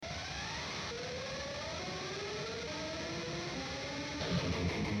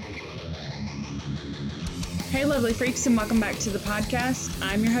Hey, lovely freaks, and welcome back to the podcast.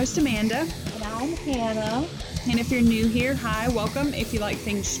 I'm your host, Amanda. And I'm Hannah. And if you're new here, hi, welcome. If you like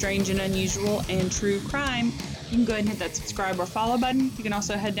things strange and unusual and true crime, you can go ahead and hit that subscribe or follow button. You can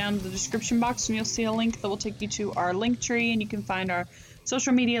also head down to the description box and you'll see a link that will take you to our link tree, and you can find our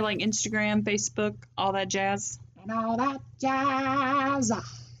social media like Instagram, Facebook, all that jazz. And all that jazz.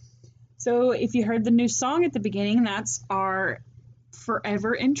 So if you heard the new song at the beginning, that's our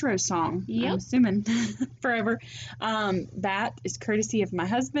forever intro song. Yep. I'm assuming forever. That is courtesy of my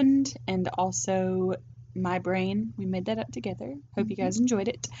husband and also my brain. We made that up together. Hope you guys enjoyed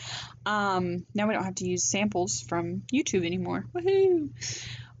it. Now we don't have to use samples from YouTube anymore. Woohoo!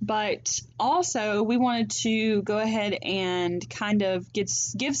 But also we wanted to go ahead and kind of give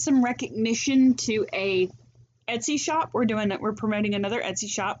some recognition to a Etsy shop. We're promoting another Etsy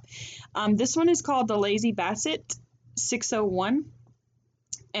shop. This one is called the Lazy Basset 601.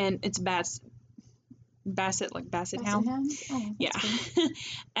 And it's Basset, like Basset Hound. Oh, Yeah. cool.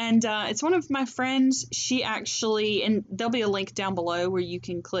 And it's one of my friends. She actually, and there'll be a link down below where you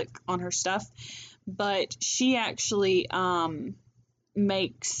can click on her stuff. But she actually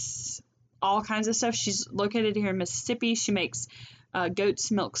makes all kinds of stuff. She's located here in Mississippi. She makes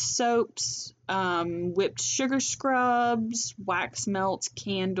goat's milk soaps, whipped sugar scrubs, wax melts,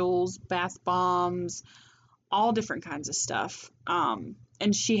 candles, bath bombs, all different kinds of stuff.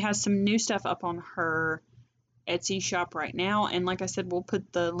 And she has some new stuff up on her Etsy shop right now. And like I said, we'll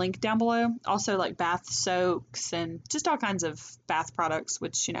put the link down below. Also like bath soaks and just all kinds of bath products,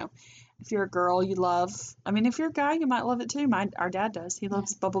 which, you know, if you're a girl, you love. I mean, if you're a guy, you might love it too. Our dad does. He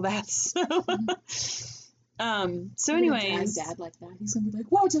loves bubble baths. So anyways. Dad like that. He's going to be like,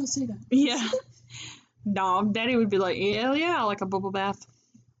 why don't you say that? Yeah. No, Daddy would be like, yeah, I like a bubble bath.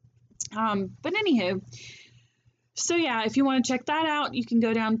 But anywho. So yeah, if you want to check that out, you can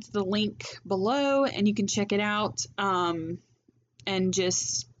go down to the link below and you can check it out, and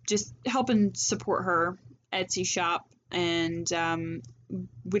just help and support her Etsy shop. And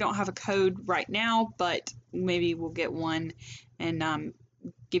we don't have a code right now, but maybe we'll get one and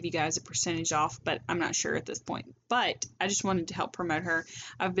give you guys a percentage off, but I'm not sure at this point. But I just wanted to help promote her.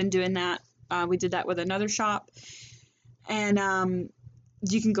 I've been doing that. We did that with another shop, and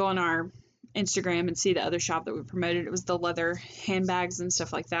you can go on our Instagram and see the other shop that we promoted. It was the leather handbags and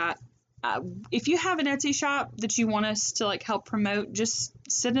stuff like that. If you have an Etsy shop that you want us to like help promote, just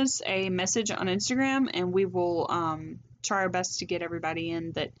send us a message on Instagram and we will try our best to get everybody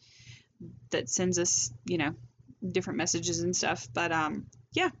in that sends us, you know, different messages and stuff. But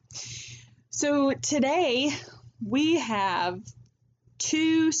yeah. So today we have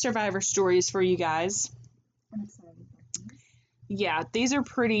 2 survivor stories for you guys. I'm excited. Yeah, these are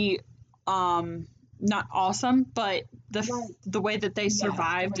pretty not awesome, but the way that they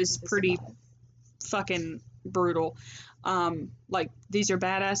survived is pretty fucking brutal. Like, these are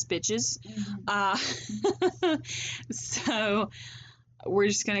badass bitches. So we're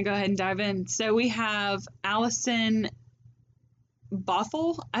just gonna go ahead and dive in. So we have Allison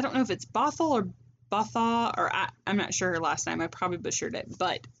Bothell. I don't know if it's Bothell or Botha, or I'm not sure her last name. I probably butchered it,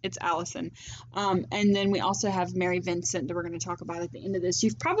 but it's Allison. And then we also have Mary Vincent that we're going to talk about at the end of this.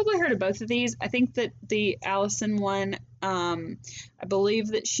 You've probably heard of both of these. I think that the Allison one, I believe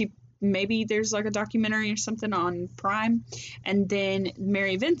that maybe there's like a documentary or something on Prime. And then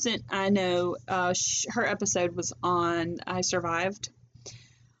Mary Vincent, I know her episode was on I Survived,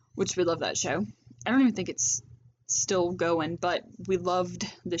 which we love that show. I don't even think it's still going, but we loved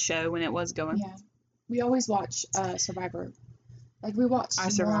the show when it was going. Yeah. We always watch Survivor. Like, we watched I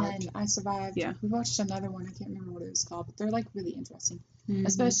Survived. Yeah. We watched another one. I can't remember what it was called, but they're, like, really interesting. Mm-hmm.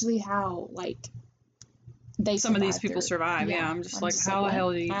 Especially how, like, some of these people survive. Yeah. I'm just like, how the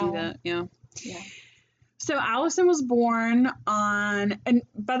hell do you do that? Yeah. Yeah. So Allison was born on, and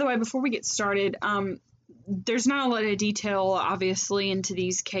by the way, before we get started, there's not a lot of detail, obviously, into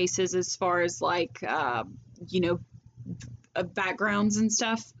these cases as far as, like, you know, backgrounds and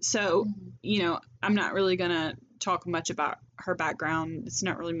stuff. So, you know, I'm not really going to talk much about her background. It's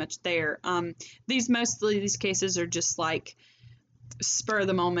not really much there. These cases are just like spur of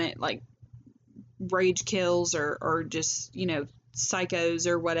the moment, like rage kills or just, you know, psychos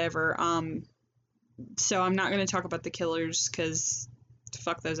or whatever. So I'm not going to talk about the killers because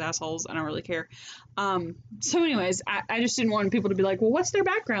fuck those assholes. I don't really care. So anyways, I just didn't want people to be like, well, what's their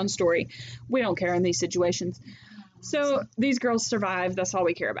background story? We don't care in these situations. So these girls survived. That's all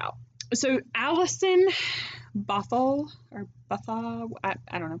we care about. So Allison Bothell, or Botha,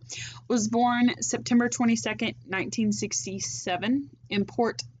 I don't know, was born September 22nd, 1967 in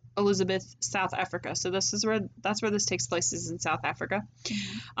Port Elizabeth, South Africa. So that's where this takes place, is in South Africa.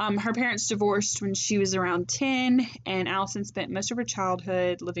 Her parents divorced when she was around 10, and Allison spent most of her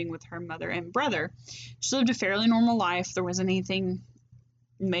childhood living with her mother and brother. She lived a fairly normal life. There wasn't anything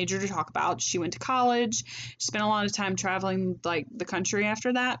major to talk about. She went to college. She spent a lot of time traveling like the country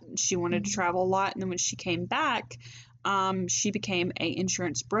after that. She wanted to travel a lot, and then when she came back, she became a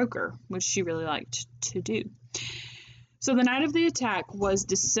insurance broker, which she really liked to do. So the night of the attack was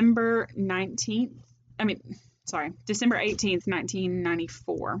December 18th,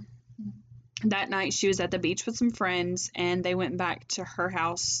 1994. That night she was at the beach with some friends, and they went back to her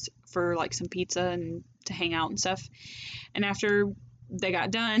house for like some pizza and to hang out and stuff. And after they got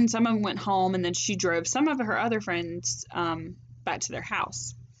done, some of them went home, and then she drove some of her other friends back to their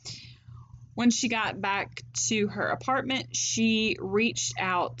house. When she got back to her apartment, she reached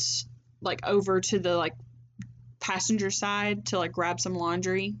out like over to the like passenger side to like grab some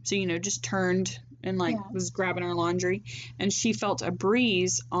laundry. So, just turned and was grabbing her laundry, and she felt a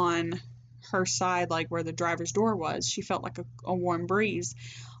breeze on her side, like where the driver's door was. She felt like a warm breeze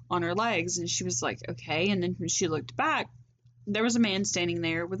on her legs, and she was like, okay. And then when she looked back, there was a man standing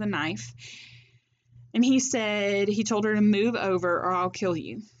there with a knife, and he told her to move over or I'll kill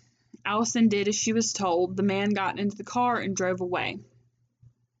you. Allison did as she was told. The man got into the car and drove away.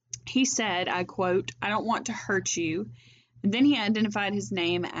 He said, I quote, "I don't want to hurt you." And then he identified his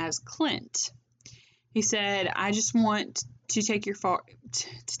name as Clint. He said, "I just want to take your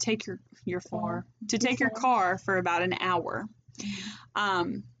car for about an hour."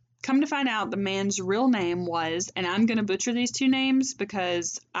 Come to find out, the man's real name was, and I'm going to butcher these two names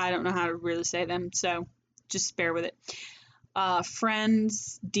because I don't know how to really say them, so just bear with it.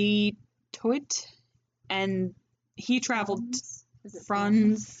 Franz de Toit, and he traveled.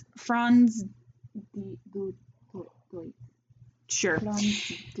 Franz de Toit. Sure.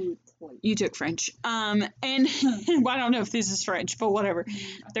 You took French. And well, I don't know if this is French, but whatever.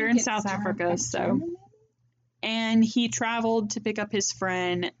 They're in South Africa, so. And he traveled to pick up his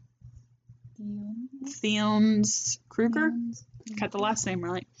friend Theuns Kruger. Got the last name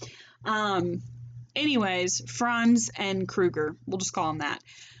right. Anyways, Franz and Kruger. We'll just call them that.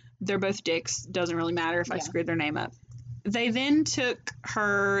 They're both dicks. Doesn't really matter if I screwed their name up. They then took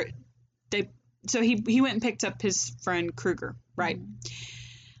her. So he went and picked up his friend Kruger, right?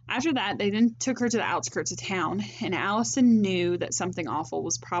 After that, they then took her to the outskirts of town, and Allison knew that something awful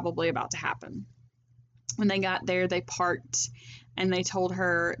was probably about to happen. When they got there, they parked, and they told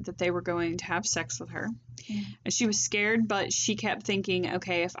her that they were going to have sex with her. And she was scared, but she kept thinking,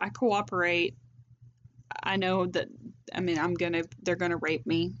 okay, if I cooperate, I know that, they're gonna rape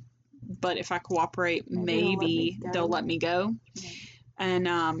me, but if I cooperate, maybe they'll let me go.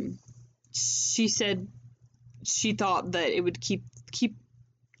 And she said she thought that it would keep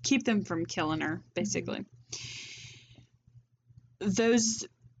them from killing her, basically. These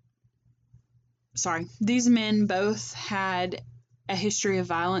men both had a history of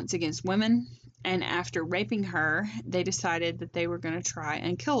violence against women, and after raping her, they decided that they were going to try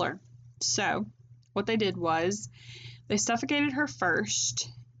and kill her. So what they did was they suffocated her first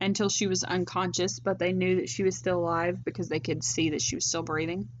until she was unconscious, but they knew that she was still alive because they could see that she was still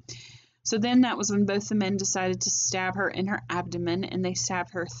breathing. So then that was when both the men decided to stab her in her abdomen, and they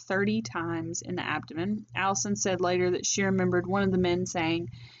stabbed her 30 times in the abdomen. Allison said later that she remembered one of the men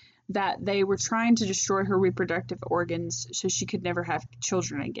saying that they were trying to destroy her reproductive organs so she could never have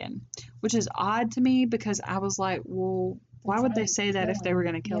children again, which is odd to me because I was like, well, why would they say that if they were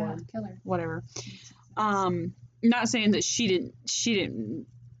going to kill her? Whatever. Not saying that she didn't,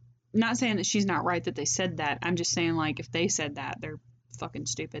 not saying that she's not right that they said that. I'm just saying, like, if they said that, they're fucking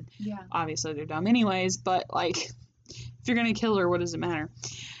stupid. Yeah. Obviously, they're dumb anyways, but, like, if you're going to kill her, what does it matter?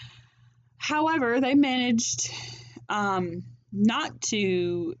 However, they managed not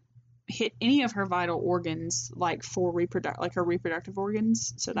to hit any of her vital organs, like her reproductive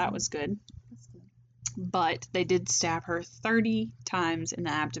organs, so that was good. That's good. But they did stab her 30 times in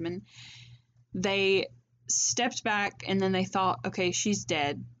the abdomen. They stepped back, and then they thought, okay, she's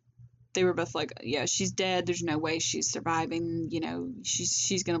dead. They were both like, yeah, she's dead. There's no way she's surviving.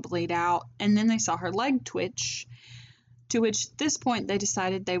 She's going to bleed out. And then they saw her leg twitch, to which at this point they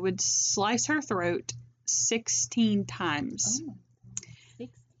decided they would slice her throat 16 times. Oh.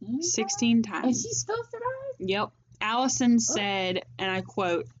 16 times. And she's still survived? Yep. Allison said, and I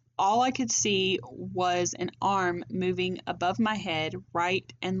quote, "All I could see was an arm moving above my head,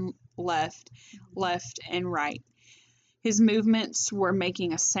 right and left, left and right. His movements were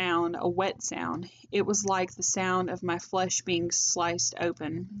making a sound, a wet sound. It was like the sound of my flesh being sliced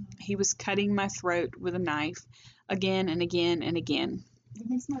open. He was cutting my throat with a knife again and again and again." It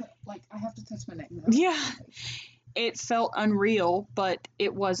makes my, like, I have to touch my neck now. Yeah. It felt unreal, but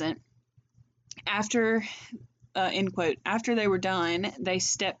it wasn't. After, end quote, after they were done, they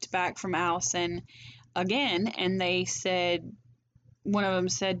stepped back from Allison again, and they said, one of them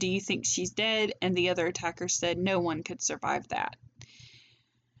said, "Do you think she's dead?" And the other attacker said, "No one could survive that."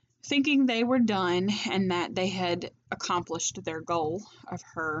 Thinking they were done and that they had accomplished their goal of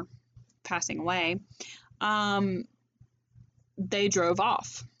her passing away, they drove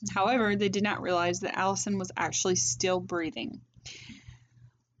off. However, they did not realize that Allison was actually still breathing.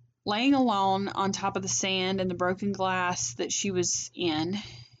 Laying alone on top of the sand and the broken glass that she was in,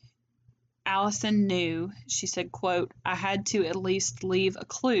 Allison knew, she said, quote, "I had to at least leave a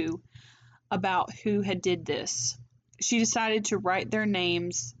clue about who had did this." She decided to write their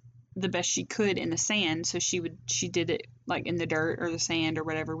names the best she could in the sand, so she did it like in the dirt or the sand or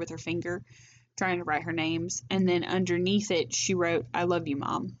whatever with her finger, trying to write her names, and then underneath it she wrote, "I love you,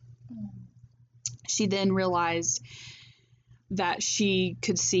 Mom." She then realized that she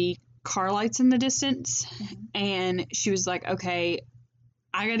could see car lights in the distance, and she was like, okay,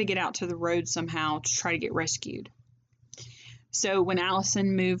 I got to get out to the road somehow to try to get rescued. So when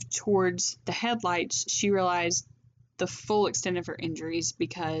Allison moved towards the headlights, she realized the full extent of her injuries,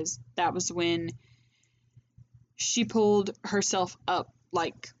 because that was when she pulled herself up,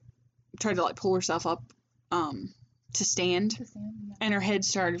 like tried to like pull herself up to stand, and her head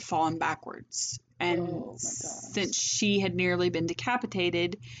started falling backwards. And since she had nearly been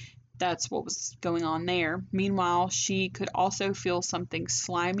decapitated, that's what was going on there. Meanwhile, she could also feel something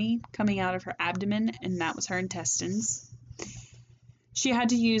slimy coming out of her abdomen, and that was her intestines. She had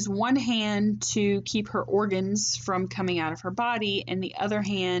to use one hand to keep her organs from coming out of her body, and the other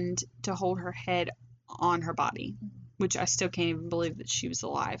hand to hold her head on her body, which I still can't even believe that she was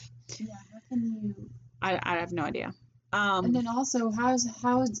alive. Yeah, how can you? I have no idea. And then also, how is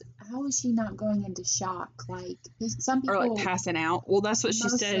she not going into shock? Like, some people, or like passing out. Well, that's what she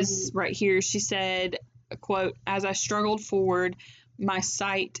says right here. She said, quote, "As I struggled forward, my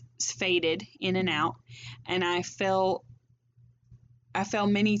sight faded in and out, and I fell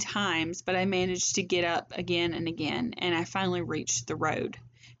many times, but I managed to get up again and again, and I finally reached the road."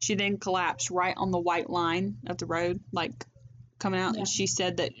 She then collapsed right on the white line of the road, like coming out, and she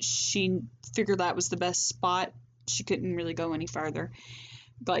said that she figured that was the best spot. She couldn't really go any further,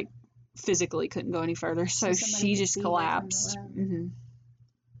 like physically couldn't go any further, so she just collapsed.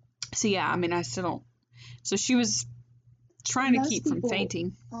 So yeah, I mean, I still don't. So she was trying to keep from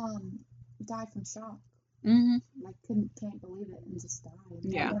fainting. Died from shock. Like can't believe it and just died.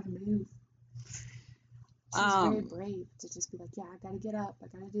 Yeah. Not gonna move. She's very brave to just be like, yeah, I gotta get up. I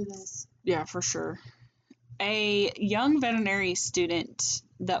gotta do this. Yeah, for sure. A young veterinary student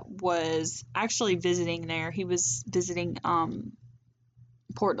that was actually visiting there, he was visiting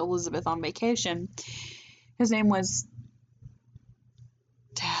Port Elizabeth on vacation. His name was,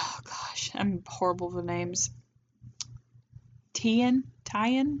 oh gosh, I'm horrible with names. Tyan?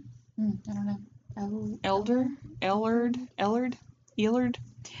 I don't know. Ellard.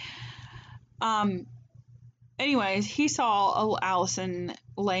 Anyways, he saw Allison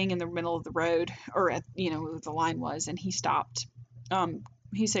laying in the middle of the road, or at, where the line was, and he stopped.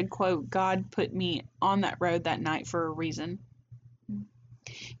 He said, quote, "God put me on that road that night for a reason."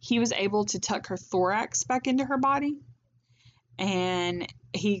 He was able to tuck her thorax back into her body, and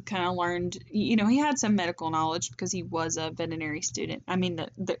he kind of learned, he had some medical knowledge because he was a veterinary student. I mean,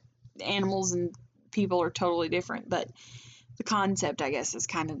 the animals and people are totally different, but the concept, I guess, is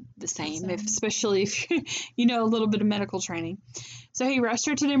kind of the same, especially if you know a little bit of medical training. So he rushed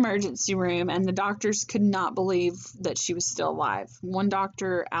her to the emergency room, and the doctors could not believe that she was still alive. One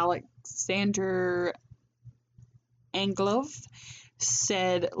doctor, Alexander Anglov,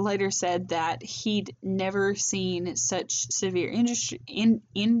 later said that he'd never seen such severe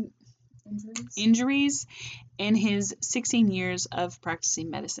injuries in his 16 years of practicing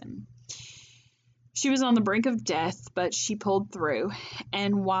medicine. She was on the brink of death, but she pulled through,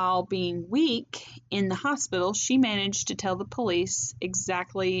 and while being weak in the hospital, she managed to tell the police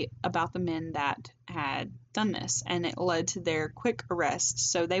exactly about the men that had done this, and it led to their quick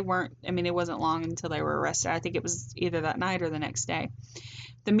arrest. So it wasn't long until they were arrested. I think it was either that night or the next day.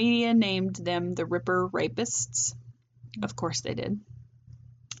 The media named them the Ripper Rapists. Of course they did.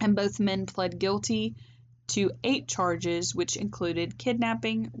 And both men pled guilty to 8 charges, which included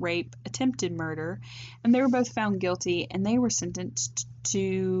kidnapping, rape, attempted murder, and they were both found guilty, and they were sentenced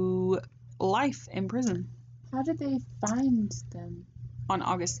to life in prison. How did they find them? On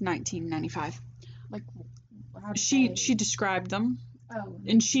August 1995. Like, she described them,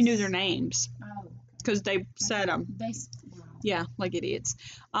 and she knew their names. Oh, because they said them. Yeah, like idiots.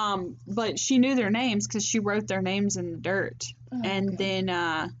 But she knew their names because she wrote their names in the dirt. And then,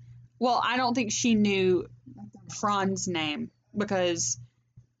 well, I don't think she knew Fran's name because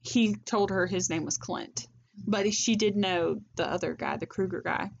he told her his name was Clint. But she did know the other guy, the Kruger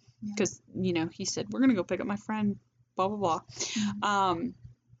guy, because, he said, we're going to go pick up my friend, blah, blah, blah.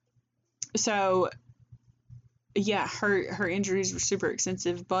 So, yeah, her injuries were super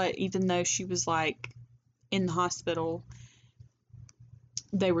extensive, but even though she was, like, in the hospital,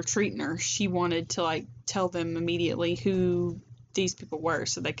 they were treating her, she wanted to, like, tell them immediately who these people were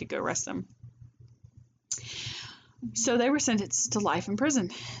so they could go arrest them. So they were sentenced to life in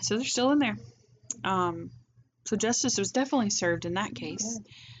prison. So they're still in there. So justice was definitely served in that case. Good.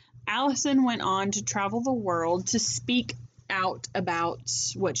 Allison went on to travel the world to speak out about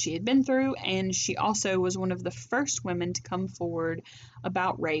what she had been through, and she also was one of the first women to come forward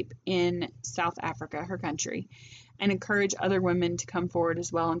about rape in South Africa, her country, and encourage other women to come forward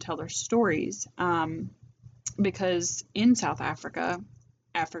as well and tell their stories. Because in South Africa,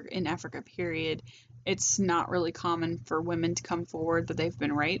 in Africa period, it's not really common for women to come forward that they've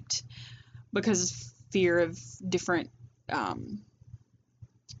been raped because of fear of different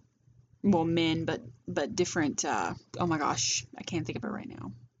men, but different, oh my gosh, I can't think of it right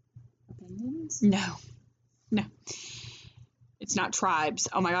now. Opinions? No. It's not tribes.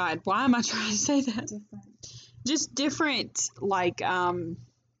 Oh my God, why am I trying to say that? Just different, like,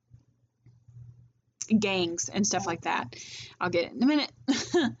 gangs and stuff like that. I'll get it in a minute.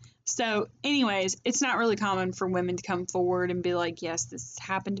 So, anyways, it's not really common for women to come forward and be like, yes, this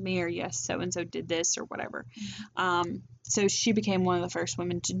happened to me, or yes, so-and-so did this, or whatever. So she became one of the first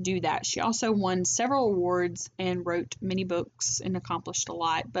women to do that. She also won several awards and wrote many books and accomplished a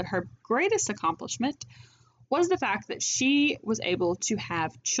lot. But her greatest accomplishment was the fact that she was able to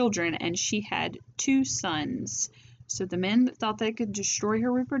have children, and she had 2 sons. So the men that thought they could destroy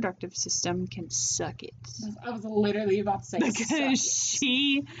her reproductive system can suck it. I was literally about to say because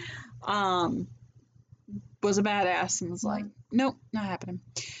she was a badass and was like, nope, not happening.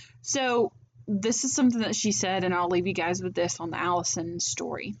 So this is something that she said, and I'll leave you guys with this on the Allison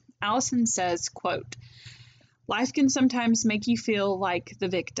story. Allison says, quote, "Life can sometimes make you feel like the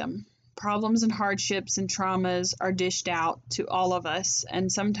victim. Problems and hardships and traumas are dished out to all of us,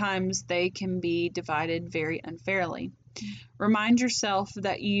 and sometimes they can be divided very unfairly. Remind yourself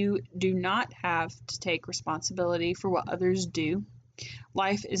that you do not have to take responsibility for what others do.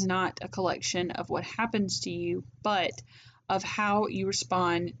 Life is not a collection of what happens to you, but of how you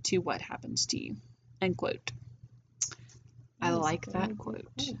respond to what happens to you." End quote. I like that quote.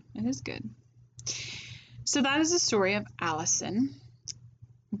 It is good. So that is the story of Allison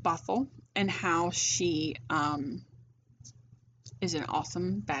Bothell and how she is an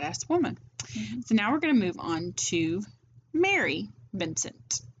awesome, badass woman. So now we're going to move on to Mary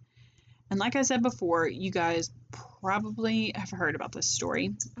Vincent. And like I said before, you guys probably have heard about this story. I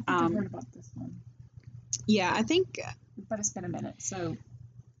think I've heard about this one. Yeah, I think... But it's been a minute, so...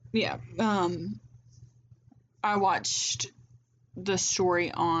 Yeah. I watched the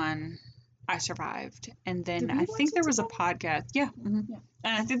story on I Survived, and then I think there was a podcast. Yeah. And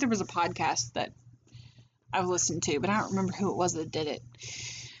I think there was a podcast that I've listened to, but I don't remember who it was that did it.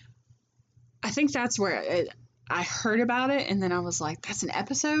 I think that's where I heard about it, and then I was like, that's an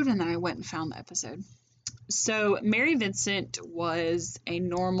episode, and then I went and found the episode. So Mary Vincent was a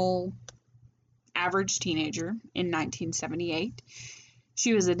normal, average teenager in 1978.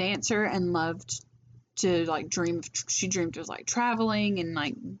 She was a dancer and loved to, like, she dreamed of, like, traveling and,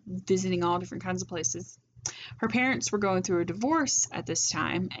 like, visiting all different kinds of places. Her parents were going through a divorce at this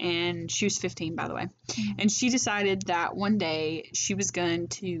time, and she was 15, by the way. And she decided that one day she was going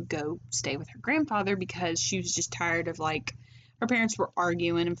to go stay with her grandfather because she was just tired of, like, her parents were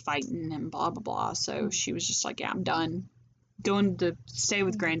arguing and fighting and blah, blah, blah. So she was just like, yeah, I'm done. Going to stay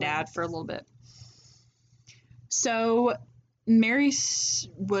with granddad for a little bit. So Mary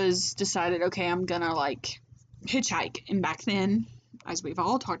was decided, okay, I'm gonna, like, hitchhike. And back then, as we've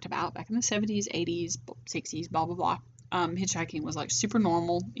all talked about, back in the 70s, 80s, 60s, blah, blah, blah, hitchhiking was, like, super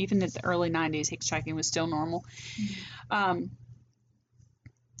normal. Even at the early 90s, hitchhiking was still normal. Well,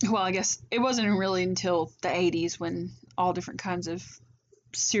 I guess it wasn't really until the 80s when all different kinds of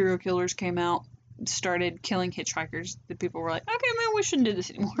serial killers came out, started killing hitchhikers, that people were like, okay, man, we shouldn't do this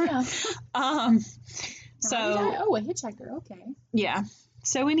anymore. Yeah. So, a hitchhiker, okay. Yeah.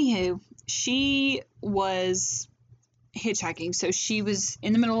 So, anywho, she was hitchhiking. So, she was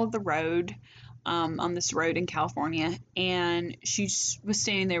in the middle of the road, on this road in California, and she was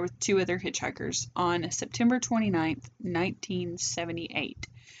standing there with 2 other hitchhikers on September 29th, 1978,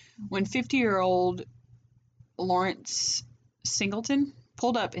 when 50-year-old Lawrence Singleton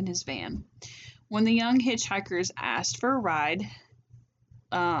pulled up in his van. When the young hitchhikers asked for a ride,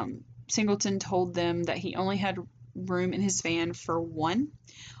 Singleton told them that he only had room in his van for one,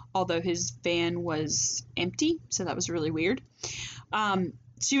 although his van was empty, so that was really weird.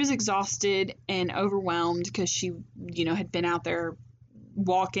 She was exhausted and overwhelmed because she, had been out there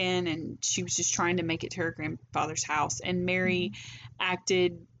walking, and she was just trying to make it to her grandfather's house. And Mary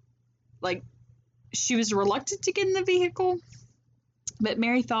acted like she was reluctant to get in the vehicle, but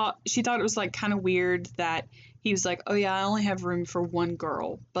Mary thought it was like kind of weird that he was like, oh yeah, I only have room for one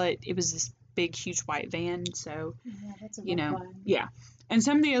girl, but it was this big, huge white van, so, that's a red flag. Yeah. And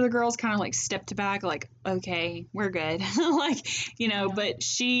some of the other girls kind of like stepped back, like, okay, we're good. But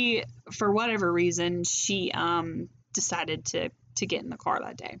she, for whatever reason, she decided to get in the car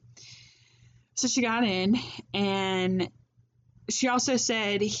that day. So she got in, and she also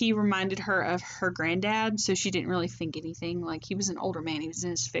said he reminded her of her granddad, so she didn't really think anything. Like, he was an older man. He was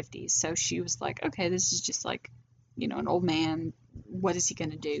in his 50s. So she was like, okay, this is just like, an old man. What is he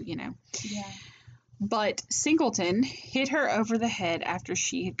going to do, Yeah. But Singleton hit her over the head after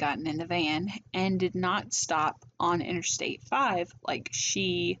she had gotten in the van and did not stop on Interstate 5 like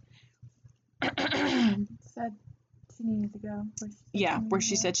she said she needed to go. Where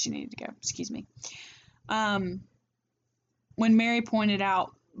she said she needed to go. Excuse me. When Mary pointed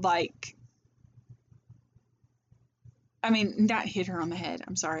out, not hit her on the head.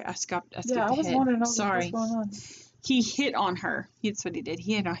 I'm sorry. I skipped the head. I was wondering what was going on. He hit on her. That's what he did.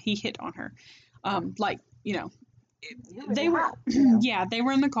 He hit on her. They were, they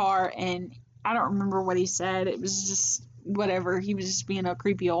were in the car, and I don't remember what he said. It was just whatever. He was just being a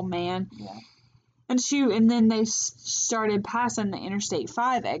creepy old man. Yeah. And then they started passing the Interstate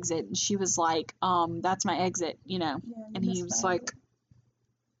 5 exit, and she was like, that's my exit, and he was like,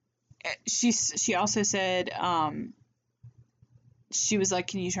 she also said, she was like,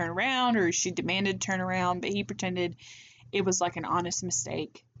 can you turn around? Or she demanded turn around, but he pretended it was like an honest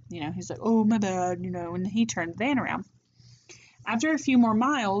mistake. He's like, oh, my bad, and he turned the van around. After a few more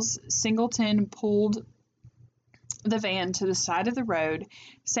miles, Singleton pulled the van to the side of the road,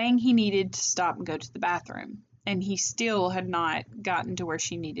 saying he needed to stop and go to the bathroom, and he still had not gotten to where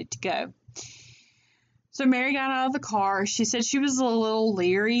she needed to go. So Mary got out of the car. She said she was a little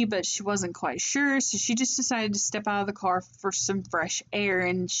leery, but she wasn't quite sure, so she just decided to step out of the car for some fresh air,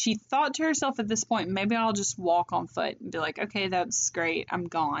 and she thought to herself at this point, maybe I'll just walk on foot and be like, okay, that's great, I'm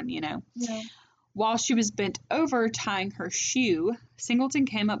gone, Yeah. While she was bent over tying her shoe, Singleton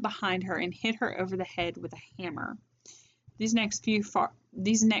came up behind her and hit her over the head with a hammer. These next few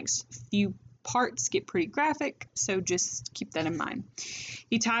parts get pretty graphic, so just keep that in mind.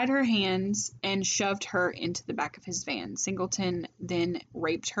 He tied her hands and shoved her into the back of his van. Singleton then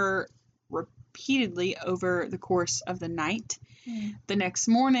raped her repeatedly over the course of the night. The next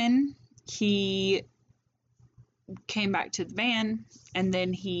morning, he came back to the van, and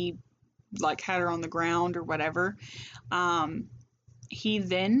then he had her on the ground or whatever. He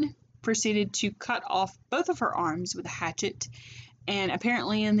then proceeded to cut off both of her arms with a hatchet, and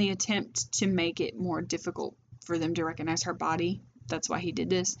apparently in the attempt to make it more difficult for them to recognize her body, that's why he did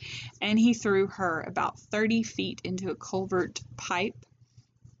this, and he threw her about 30 feet into a culvert pipe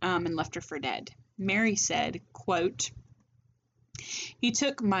and left her for dead. Mary said, quote, he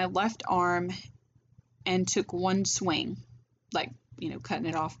took my left arm and took one swing, cutting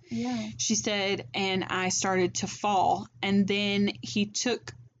it off. Yeah. She said, and I started to fall, and then he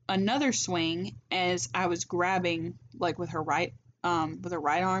took another swing as I was grabbing, with her right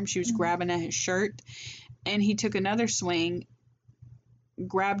arm, she was grabbing at his shirt, and he took another swing,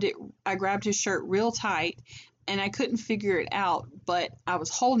 I grabbed his shirt real tight, and I couldn't figure it out, but I was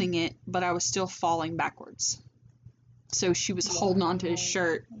holding it, but I was still falling backwards. So she was holding onto his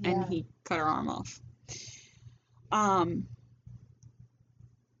shirt, and he cut her arm off.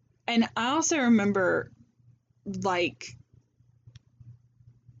 And I also remember,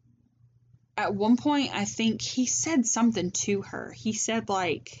 at one point, I think he said something to her. He said,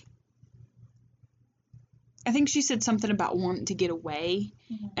 I think she said something about wanting to get away,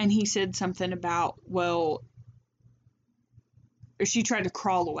 and he said something about, or she tried to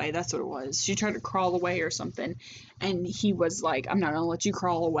crawl away, that's what it was. She tried to crawl away or something, and he was like, I'm not going to let you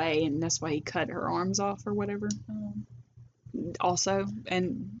crawl away, and that's why he cut her arms off or whatever. Also,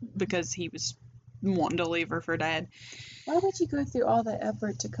 and because he was wanting to leave her for dead. Why would you go through all that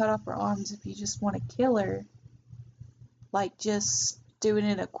effort to cut off her arms if you just want to kill her? Just doing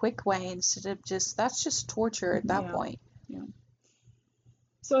it a quick way instead of that's just torture at that point. Yeah.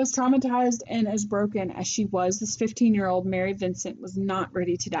 So as traumatized and as broken as she was, this 15-year-old Mary Vincent was not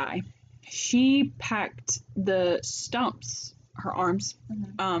ready to die. she packed the stumps, her arms,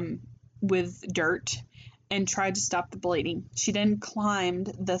 with dirt and tried to stop the bleeding. She then climbed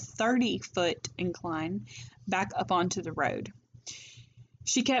the 30-foot incline back up onto the road.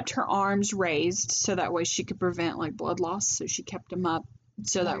 She kept her arms raised so that way she could prevent like blood loss. So she kept them up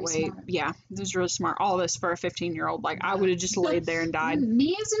so that way, smart. Yeah, this was really smart. All this for a 15-year-old. Like, I would have just laid there and died.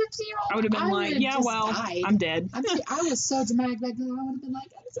 Me as a 15-year-old, I would have been like, yeah, well, died. I'm dead. I was so dramatic back then. I would have been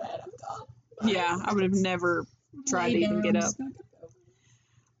like, I'm dead, I'm gone. Bye. Yeah, I would have never tried to even get up.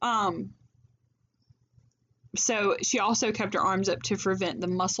 So she also kept her arms up to prevent the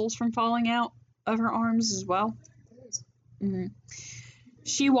muscles from falling out of her arms as well. Mm-hmm.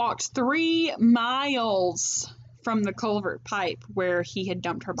 She walked 3 miles from the culvert pipe where he had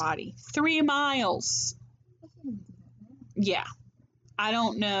dumped her body. 3 miles. Yeah. I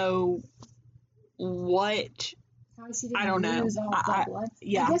don't know what. How she didn't lose all that blood.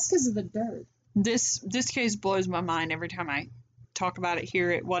 Yeah. I guess because of the dirt. This case blows my mind every time I talk about it, hear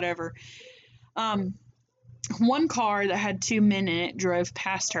it, whatever. One car that had 2 men in it drove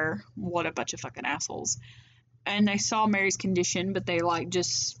past her. What a bunch of fucking assholes. And they saw Mary's condition, but they like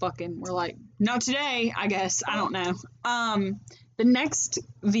just fucking were like, not today, I guess. I don't know. The next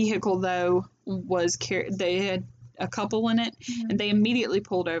vehicle though was they had a couple in it, and they immediately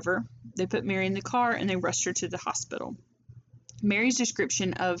pulled over. They put Mary in the car and they rushed her to the hospital. Mary's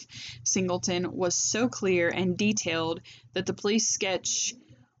description of Singleton was so clear and detailed that the police sketch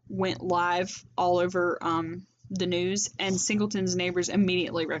went live all over the news, and Singleton's neighbors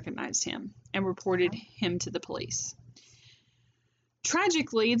immediately recognized him and reported him to the police.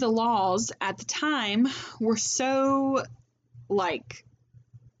 Tragically, the laws at the time were so, like,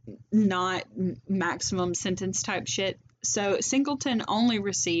 not maximum sentence type shit. So Singleton only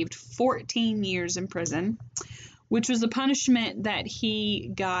received 14 years in prison, which was the punishment that he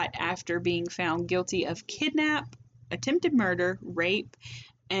got after being found guilty of kidnap, attempted murder, rape,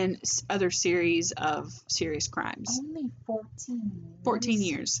 and other series of serious crimes. Only 14 years? 14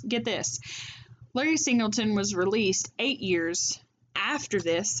 years. Get this. Larry Singleton was released 8 years after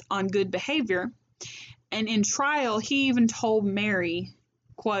this on good behavior, and in trial, he even told Mary,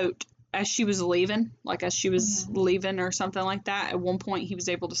 quote, as she was leaving or something like that, at one point he was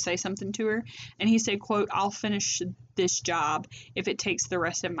able to say something to her, and he said, quote, I'll finish this job if it takes the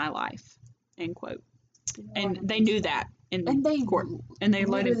rest of my life, end quote. And they knew that in the court. And they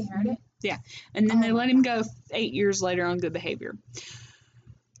let him. Heard it? Yeah. And then they let him go 8 years later on good behavior.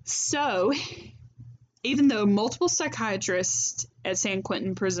 So, even though multiple psychiatrists at San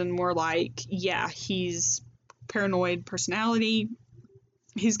Quentin prison were like, yeah, he's paranoid personality,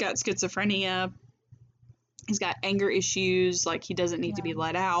 he's got schizophrenia, he's got anger issues, like he doesn't need to be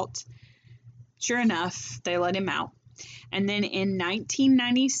let out. Sure enough, they let him out. And then in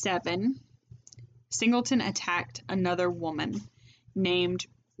 1997, Singleton attacked another woman named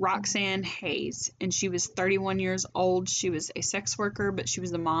Roxanne Hayes, and she was 31 years old. She was a sex worker, but she was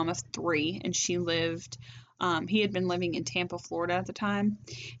the mom of 3, and she lived, he had been living in Tampa, Florida at the time.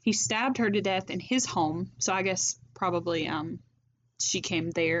 He stabbed her to death in his home, so I guess probably she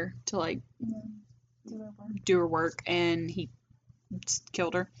came there to, like, do her work, and he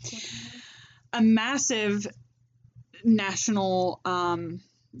killed her. A massive national,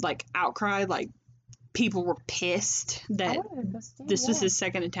 like, outcry, like, people were pissed that this was his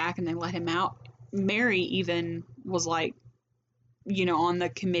second attack and they let him out. Mary even was like, you know, on the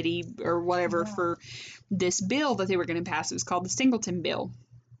committee or whatever for this bill that they were going to pass. It was called the Singleton Bill.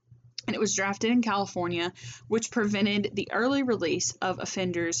 And it was drafted in California, which prevented the early release of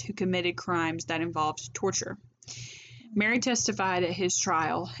offenders who committed crimes that involved torture. Mary testified at his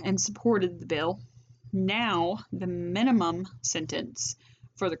trial and supported the bill. Now, the minimum sentence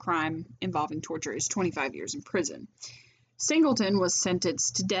for the crime involving torture is 25 years in prison. Singleton was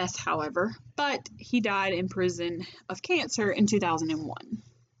sentenced to death, however, but he died in prison of cancer in 2001.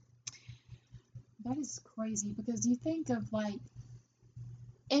 That is crazy, because you think of, like,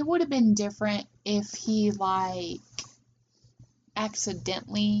 it would have been different if he, like,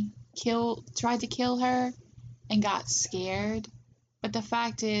 accidentally tried to kill her and got scared. But the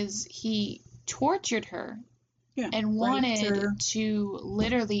fact is, he tortured her and wanted to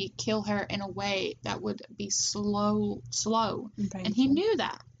literally kill her in a way that would be slow, and he knew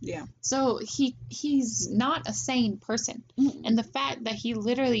that. Yeah. So he's not a sane person. Mm-mm. And the fact that he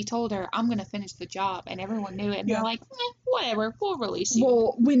literally told her, "I'm gonna finish the job," and everyone knew it, and they're like, "Whatever, we'll release you."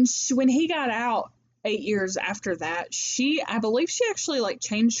 Well, when he got out 8 years after that, I believe she actually like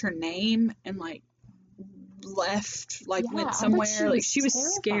changed her name and like left, like went somewhere. Like she was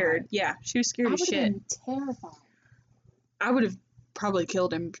scared. Yeah, she was scared as shit. I would have been terrified. I would have probably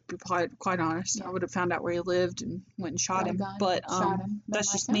killed him, to be quite honest. Yeah. I would have found out where he lived and went and shot him. But shot him. that's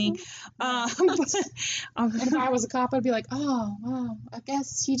Like, just me. oh. But, And if I was a cop, I'd be like, oh, wow, I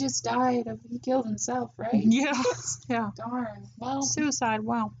guess he just he killed himself, right? yeah, yeah. Darn. Well, Suicide,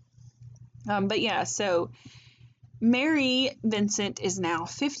 wow. But yeah, so Mary Vincent is now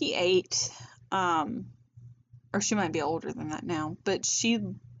 58, or she might be older than that now, but she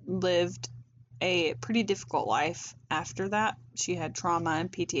lived a pretty difficult life after that. She had trauma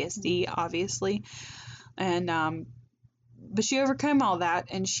and PTSD, obviously, and but she overcame all that,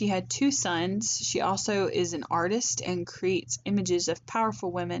 and she had 2 sons. She also is an artist and creates images of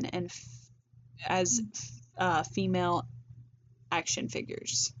powerful women and as female action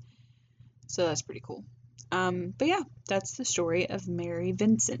figures. So that's pretty cool. But yeah, that's the story of Mary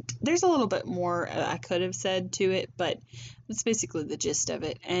Vincent. There's a little bit more I could have said to it, but that's basically the gist of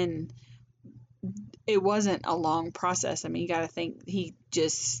it. And it wasn't a long process. I mean, you got to think he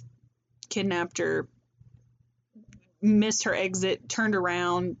just kidnapped her, missed her exit, turned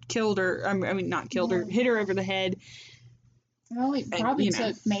around, killed her. I mean, not killed her, hit her over the head. Well, it probably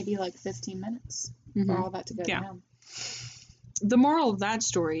took maybe like 15 minutes for all that to go down. The moral of that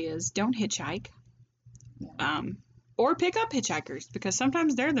story is don't hitchhike. Yeah. Or pick up hitchhikers, because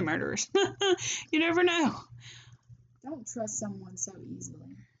sometimes they're the murderers. You never know. Don't trust someone so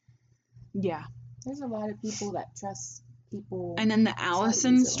easily. Yeah. There's a lot of people that trust people. And then the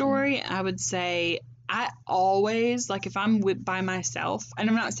Allison story, I would say I always, like, if I'm by myself, and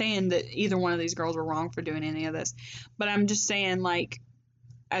I'm not saying that either one of these girls were wrong for doing any of this, but I'm just saying, like,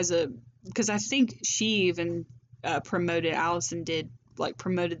 because I think she even promoted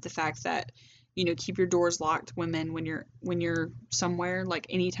the fact that, you know, keep your doors locked, women, when you're somewhere, like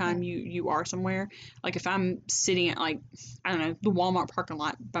anytime you are somewhere. Like if I'm sitting at, like, I don't know, the Walmart parking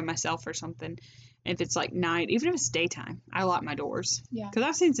lot by myself or something, if it's like night, even if it's daytime, I lock my doors. Yeah. Because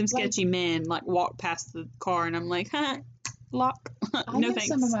I've seen some sketchy men like walk past the car and I'm like, lock. I know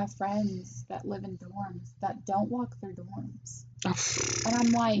some of my friends that live in dorms that don't lock their dorms. And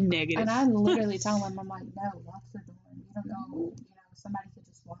I'm like, negative. And I literally tell them, I'm like, no, lock your dorm. You don't know, somebody could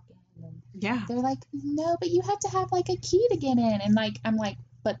just walk in. And yeah. They're like, no, but you have to have like a key to get in. And like, I'm like,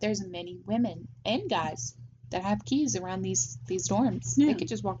 but there's many women and guys that have keys around these dorms. Yeah. They could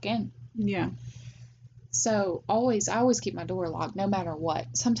just walk in. Yeah. So I always keep my door locked, no matter what.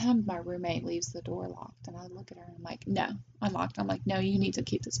 Sometimes my roommate leaves the door locked, and I look at her and I'm like, no, unlocked. I'm like, no, you need to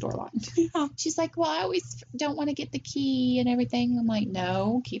keep this door locked. Yeah. She's like, well, I always don't want to get the key and everything. I'm like,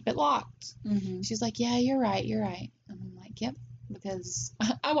 no, keep it locked. Mm-hmm. She's like, yeah, you're right. And I'm like, yep, because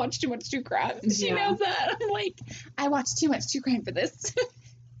I watch too much true crime. She knows that. I'm like, I watch too much true crime for this.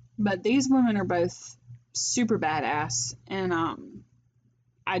 But these women are both super badass, and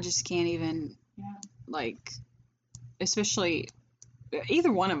I just can't even. Yeah. Like, especially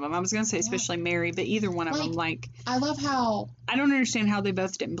either one of them. I was gonna say especially Mary, but either one of them. Like, I love how I don't understand how they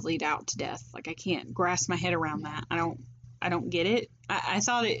both didn't bleed out to death. Like, I can't grasp my head around that. I don't get it. I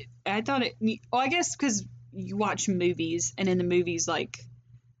thought it. Well, I guess because you watch movies, and in the movies, like,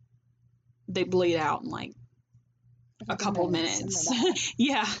 they bleed out in like a couple minutes.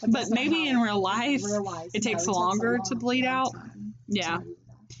 Yeah, but maybe in real life, it takes longer to bleed out. Yeah.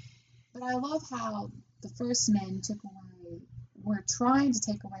 But I love how the first men were trying to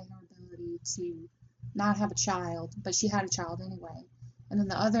take away her ability to not have a child, but she had a child anyway. And then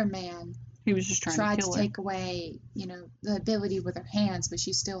the other man, he was just trying to take away, the ability with her hands, but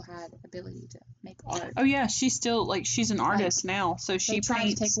she still had ability to make art. Oh yeah, she's still, like, she's an artist now, so she tried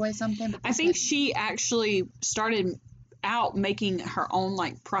to take away something. But I think she actually started out making her own,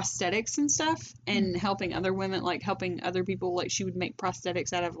 like, prosthetics and stuff, and helping other women, like helping other people. Like, she would make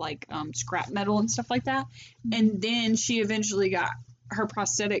prosthetics out of, like, scrap metal and stuff like that. And then she eventually got her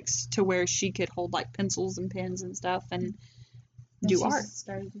prosthetics to where she could hold, like, pencils and pens and stuff and do art,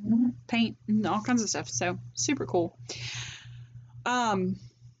 started doing paint, and all kinds of stuff. So super cool. But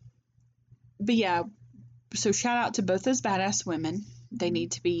yeah, so shout out to both those badass women. They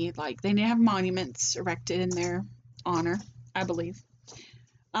need to be, like, they need to have monuments erected in their honor, I believe.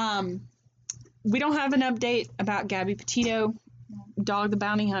 We don't have an update about Gabby Petito, Dog the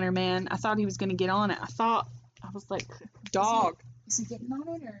Bounty Hunter, man. I thought he was going to get on it. I was like, dog. Is he getting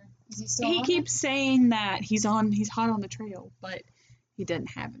on it, or is he still He keeps saying that he's hot on the trail, but he doesn't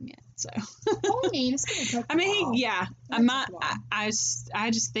have him yet. So well, I mean, it's gonna take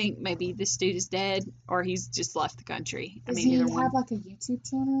I just think maybe this dude is dead, or he's just left the country. Does he have like a YouTube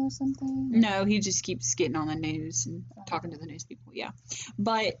channel or something? No, he just keeps getting on the news and talking to the news people. Yeah,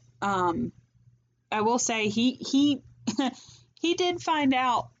 but I will say he he did find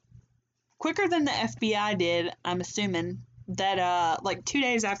out quicker than the FBI did, I'm assuming, that like 2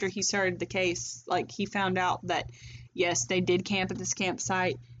 days after he started the case, like he found out that yes, they did camp at this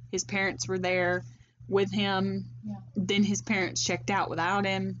campsite. His parents were there with him. Yeah. Then his parents checked out without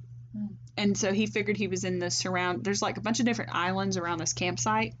him. And so he figured he was in the there's like a bunch of different islands around this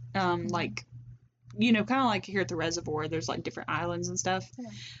campsite. Like, you know, kind of like here at the reservoir, there's like different islands and stuff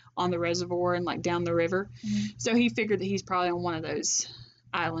on the reservoir and like down the river. So he figured that he's probably on one of those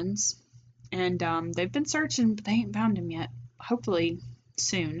islands. And they've been searching, but they ain't found him yet. Hopefully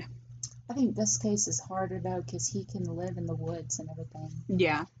soon. I think this case is harder though because he can live in the woods and everything.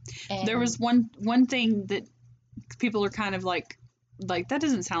 Yeah. And there was one thing that people are kind of like that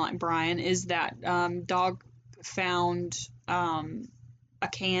doesn't sound like Brian, is that dog found a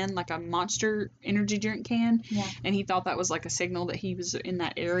can, like a Monster energy drink can, and he thought that was like a signal that he was in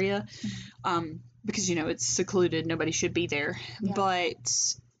that area, because, you know, it's secluded, nobody should be there, but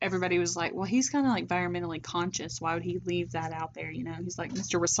everybody was like, well, he's kind of like environmentally conscious, why would he leave that out there, you know, he's like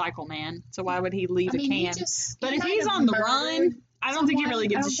Mr. Recycle Man, so why would he leave a can? But if he's on the run, I don't think he really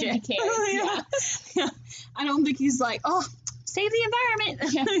gives a shit. I don't think he's like, oh, save the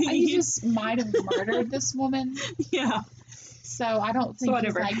environment. He just might have murdered this woman. Yeah. So I don't think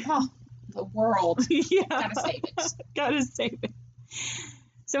he's like, oh, the world. Gotta save it. Gotta save it.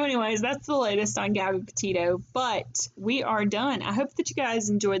 So anyways, that's the latest on Gabby Petito. But we are done. I hope that you guys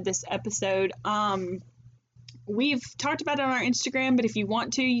enjoyed this episode. We've talked about it on our Instagram, but if you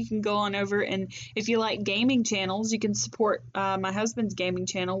want to, you can go on over, and if you like gaming channels, you can support my husband's gaming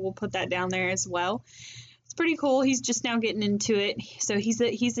channel. We'll put that down there as well. It's pretty cool. He's just now getting into it, so he's a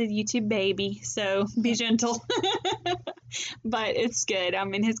YouTube baby, so be gentle. But it's good. I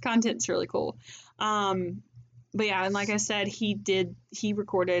mean, his content's really cool. But yeah, and like I said, he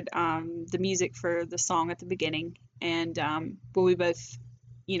recorded the music for the song at the beginning, and well, we both,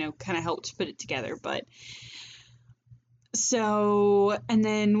 you know, kind of helped put it together. But so, and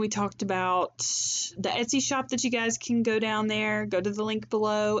then we talked about the Etsy shop that you guys can go down there, go to the link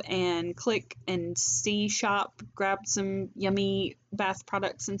below and click and see shop, grab some yummy bath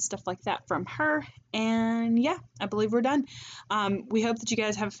products and stuff like that from her. And yeah, I believe we're done. We hope that you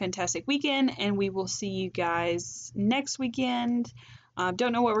guys have a fantastic weekend, and we will see you guys next weekend.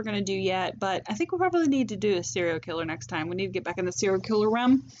 Don't know what we're going to do yet, but I think we'll probably need to do a serial killer next time. We need to get back in the serial killer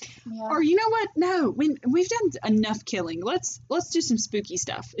realm. Yeah. Or you know what? No, we've done enough killing. Let's do some spooky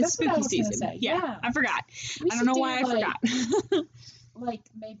stuff. It's spooky season. Yeah, I forgot. I don't know why I forgot. Like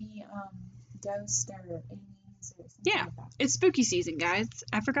maybe ghost or aliens or something like that. It's spooky season, guys.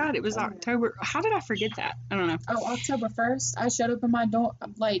 I forgot it was October. How did I forget that? I don't know. Oh, October 1st. I showed up in my dorm.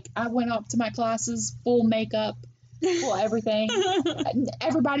 Like, I went up to my classes, full makeup. Well, everything.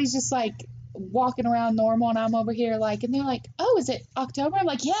 Everybody's just like walking around normal, and I'm over here like, and they're like, "Oh, is it October?" I'm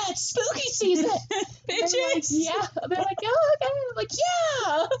like, "Yeah, it's spooky season." Bitches. Like, yeah. They're like, "Oh, okay." I'm like,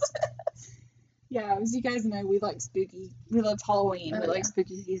 "Yeah." Yeah, as you guys know, we like spooky. We love Halloween. We like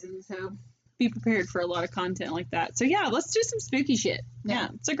spooky season, so be prepared for a lot of content like that. So yeah, let's do some spooky shit. Yeah,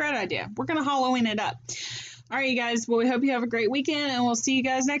 it's a great idea. We're gonna Halloween it up. All right, you guys. Well, we hope you have a great weekend, and we'll see you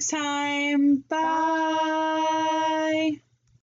guys next time. Bye.